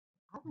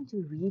Want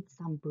to read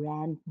some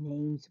brand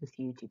names with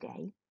you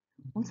today.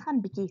 Ons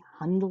gaan bietjie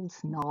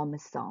handelsname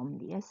saam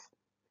lees.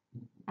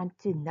 And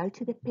to note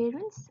to the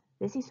parents,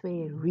 this is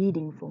where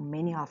reading for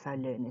many of our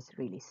learners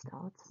really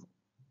starts.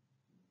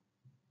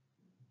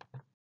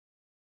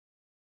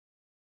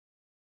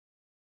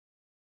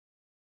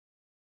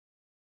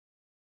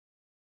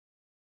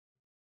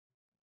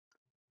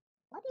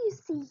 What do you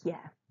see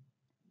here?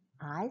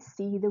 I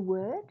see the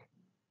word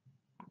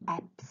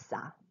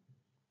ABSA.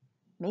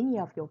 Many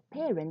of your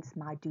parents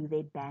might do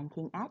their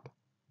banking at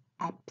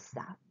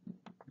ABSA.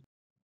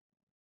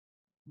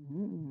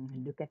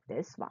 Look at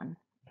this one.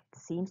 It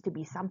seems to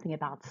be something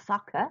about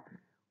soccer.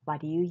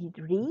 What do you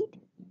read?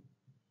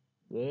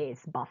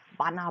 Yes,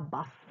 Bafana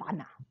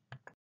Bafana.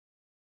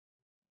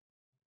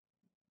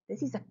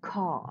 This is a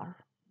car.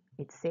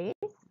 It says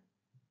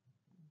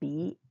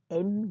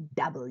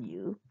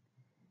BMW.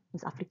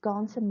 Ons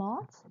Afrikaanse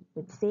maats,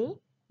 dit sê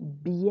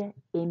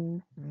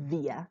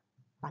BMW,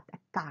 wat 'n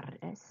kar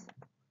is.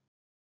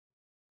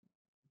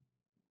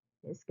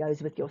 This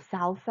goes with your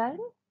cell phone.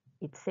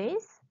 It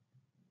says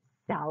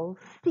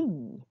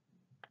selfie.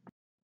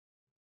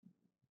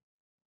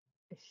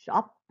 A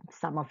shop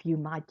some of you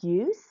might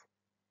use.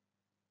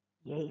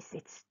 Yes,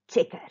 it's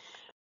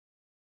Checkers.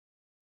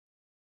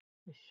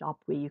 A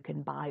shop where you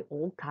can buy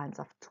all kinds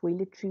of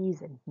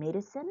toiletries and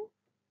medicine.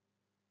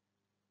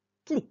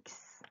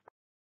 Clicks.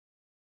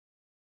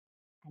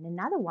 And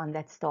another one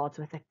that starts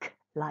with a K,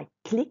 like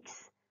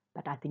Clicks,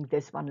 but I think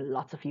this one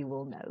lots of you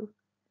will know.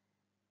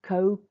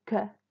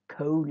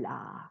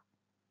 Coca-Cola.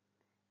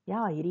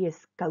 Ja, hierdie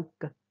is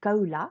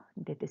Coca-Cola.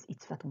 Dit is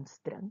iets wat ons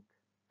drink.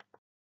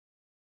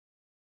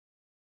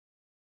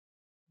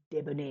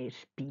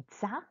 Debonair's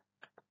Pizza.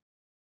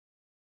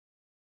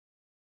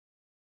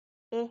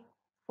 E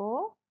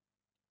for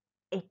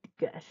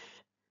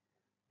Edgar's.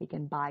 You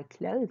can buy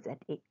clothes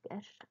at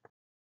Edgar's.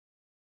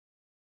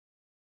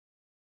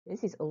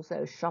 This is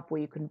also a shop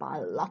where you can buy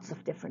lots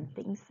of different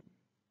things.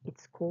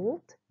 It's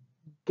called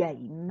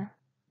Game.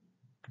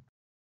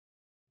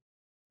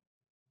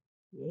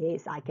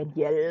 Yes, I can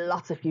hear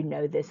lots of you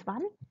know this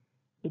one.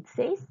 It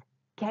says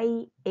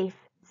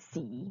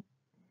KFC.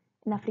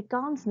 In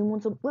Afrikaans noem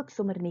ons hom ook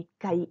sommer net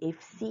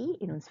KFC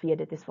en ons weet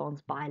dit is waar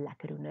ons baie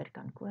lekker hoender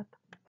kan koop.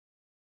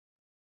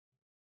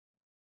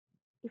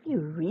 If you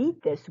read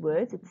this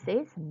word, it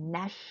says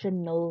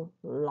National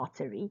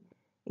Lottery.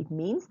 It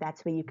means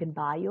that's where you can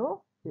buy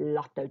your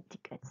lotto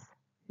tickets.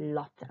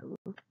 Lotto.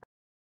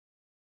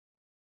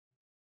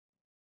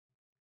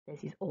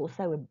 This is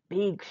also a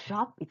big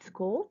shop. It's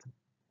called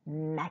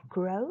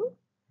Makro.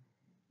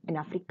 In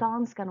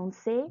Afrikaans kan ons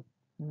sê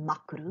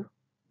Makro.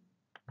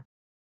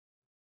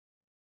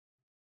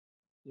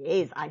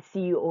 Yes, I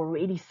see you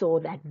already saw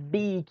that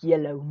big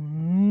yellow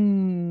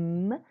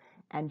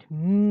and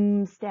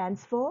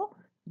stands for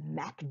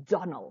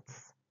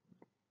McDonald's.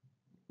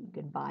 You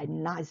can buy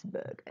nice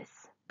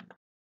burgers.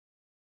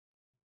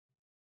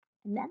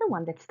 Another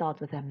one that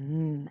starts with a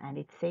and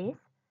it says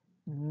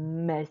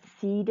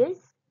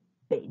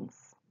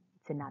Mercedes-Benz.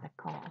 It's another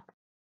car.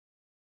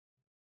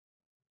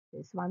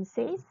 This one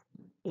says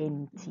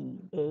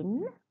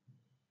MTN.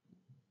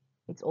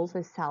 It's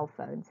also cell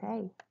phones,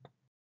 hey?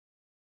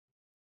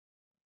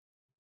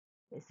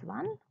 This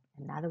one,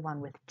 another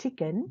one with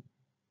chicken.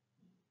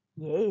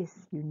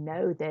 Yes, you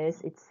know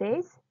this. It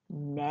says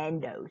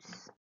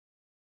Nando's.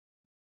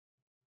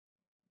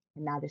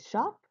 Another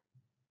shop,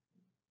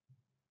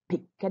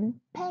 Pick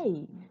and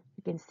Pay.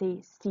 You can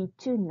see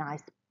two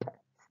nice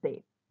P's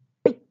there.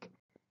 Pick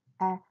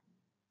a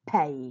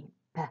Pay.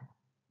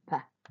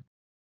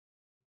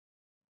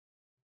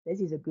 This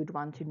is a good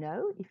one to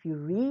know. If you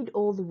read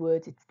all the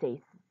words, it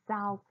says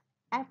South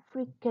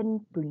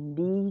African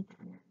Police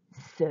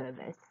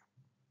Service.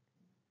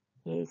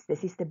 Yes,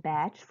 this is the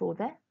badge for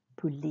the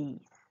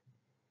police.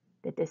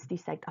 Dit is die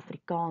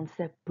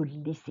Suid-Afrikaanse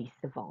polisie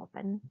se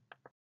wapen.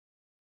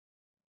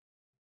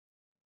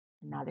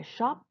 Another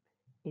shop,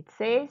 it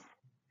says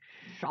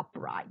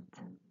ShopRite.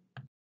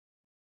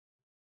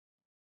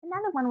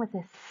 Another one with a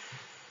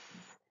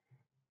S,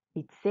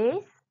 it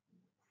says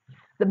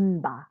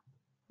Simba.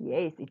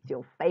 Yes, it's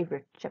your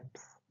favorite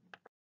chips.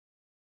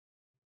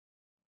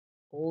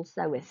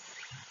 Also a S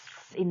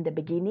in the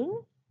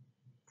beginning,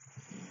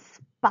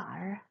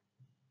 Spar.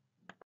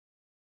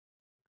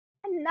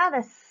 Another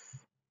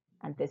S,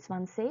 and this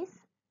one says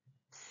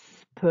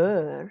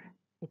Spur.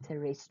 It's a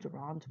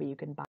restaurant where you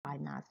can buy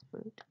nice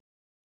food.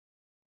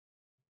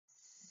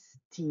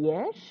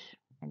 Steers,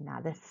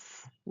 another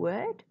S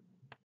word.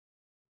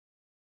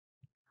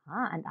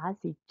 And I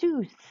see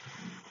two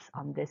S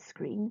on this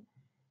screen,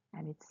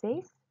 and it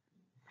says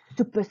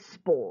Super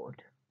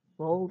Sport,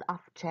 World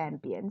of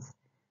Champions.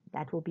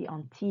 That will be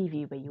on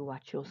TV where you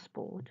watch your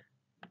sport.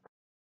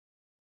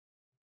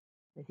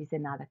 This is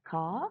another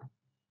car.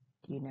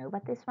 Do you know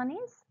what this one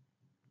is?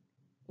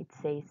 It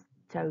says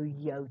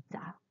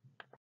Toyota.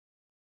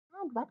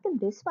 And what can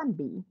this one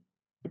be?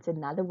 It's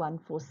another one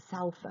for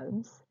cell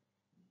phones.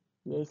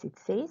 Yes, it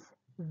says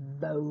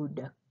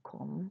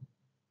Vodacom.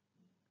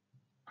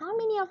 How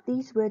many of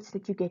these words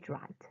did you get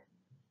right?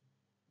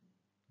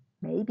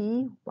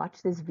 Maybe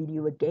watch this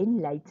video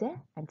again later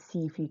and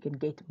see if you can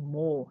get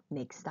more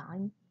next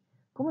time.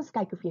 Kom ons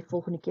kyk of jy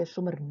volgende keer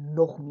sommer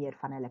nog meer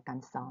van hulle kan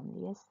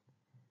saamlees.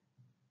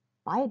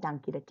 Baie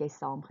dankie dat jy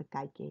saam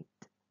gekyk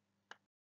het.